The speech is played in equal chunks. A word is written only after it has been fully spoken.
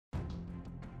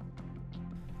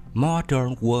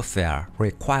Modern warfare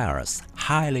requires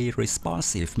highly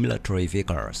responsive military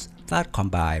vehicles that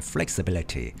combine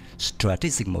flexibility,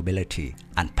 strategic mobility,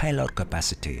 and payload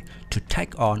capacity to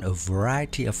take on a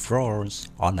variety of roles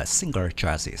on a single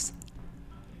chassis.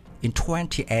 In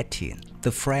 2018,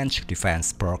 the French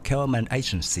Defense Procurement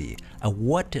Agency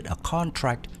awarded a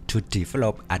contract to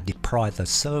develop and deploy the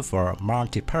Serval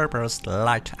multi-purpose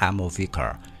light ammo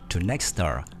vehicle to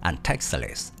Nexter and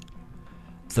Texelis.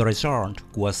 The result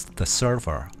was the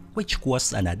Serval, which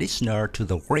was an addition to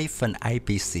the Griffon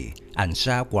APC and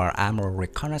Jaguar ammo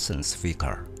reconnaissance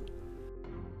vehicle.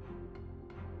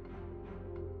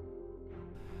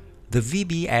 The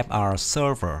VBMR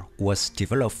Serval was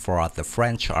developed for the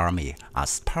French Army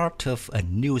as part of a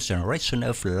new generation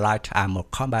of light ammo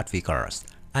combat vehicles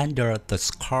under the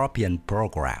Scorpion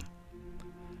program.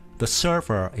 The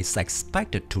Serval is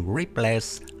expected to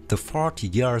replace the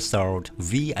 40-year-old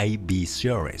VAB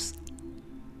series.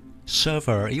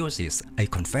 Serval uses a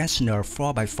conventional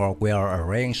 4x4 wheel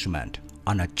arrangement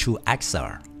on a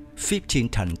 2-axle,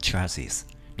 15-ton chassis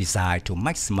designed to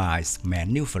maximize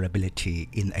maneuverability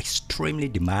in extremely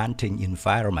demanding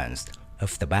environments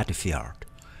of the battlefield,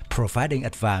 providing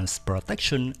advanced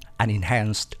protection and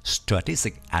enhanced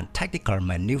strategic and tactical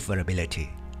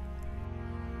maneuverability.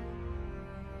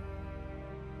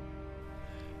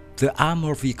 The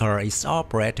armored vehicle is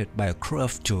operated by a crew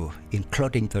of 2,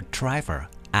 including the driver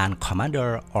and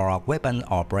commander or weapon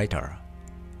operator.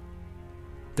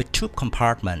 The tube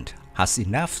compartment has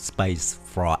enough space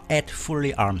for 8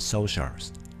 fully armed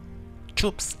soldiers.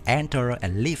 Troops enter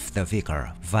and leave the vehicle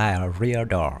via rear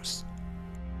doors.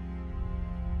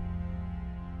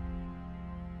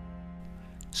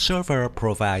 Serval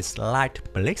provides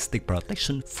light ballistic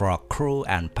protection for crew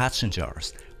and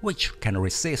passengers, which can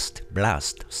resist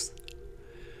blasts.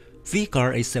 Vehicle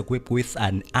is equipped with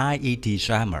an IED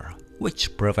jammer,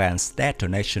 which prevents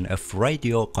detonation of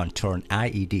radio-controlled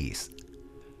IEDs.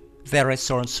 There is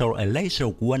also a laser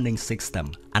warning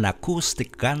system and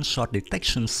acoustic gunshot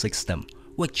detection system,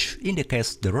 which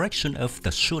indicates the direction of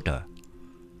the shooter.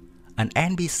 An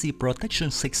NBC protection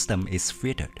system is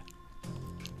fitted.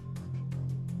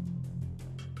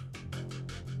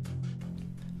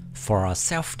 For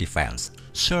self-defense,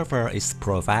 Serval is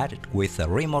provided with a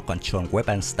remote-controlled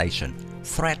weapon station,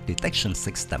 threat detection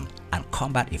system, and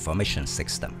combat information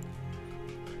system.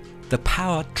 The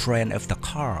powertrain of the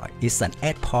car is an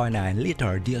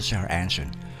 8.9-liter diesel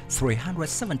engine,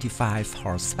 375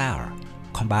 horsepower,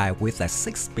 combined with a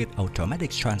 6-speed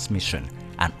automatic transmission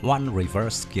and 1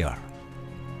 reverse gear.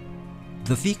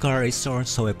 The vehicle is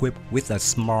also equipped with a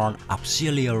small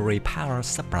auxiliary power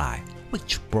supply,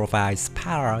 which provides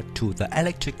power to the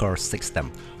electrical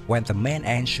system when the main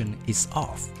engine is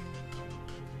off.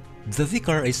 The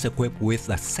vehicle is equipped with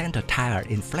a center tire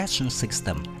inflation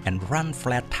system and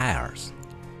run-flat tires.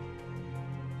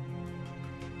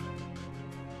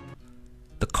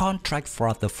 The contract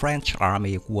for the French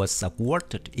Army was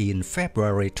awarded in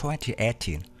February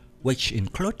 2018, which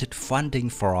included funding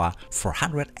for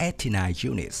 489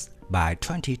 units by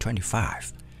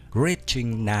 2025.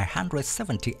 Reaching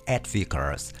 978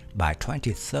 vehicles by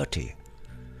 2030.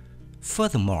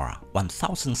 Furthermore,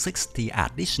 1,060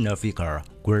 additional vehicles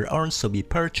will also be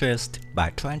purchased by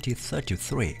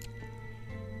 2033.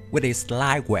 With its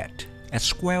lightweight,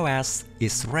 as well as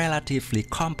its relatively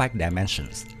compact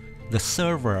dimensions, the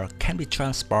Serval can be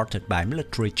transported by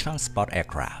military transport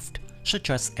aircraft, such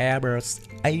as Airbus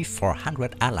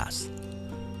A400 Atlas.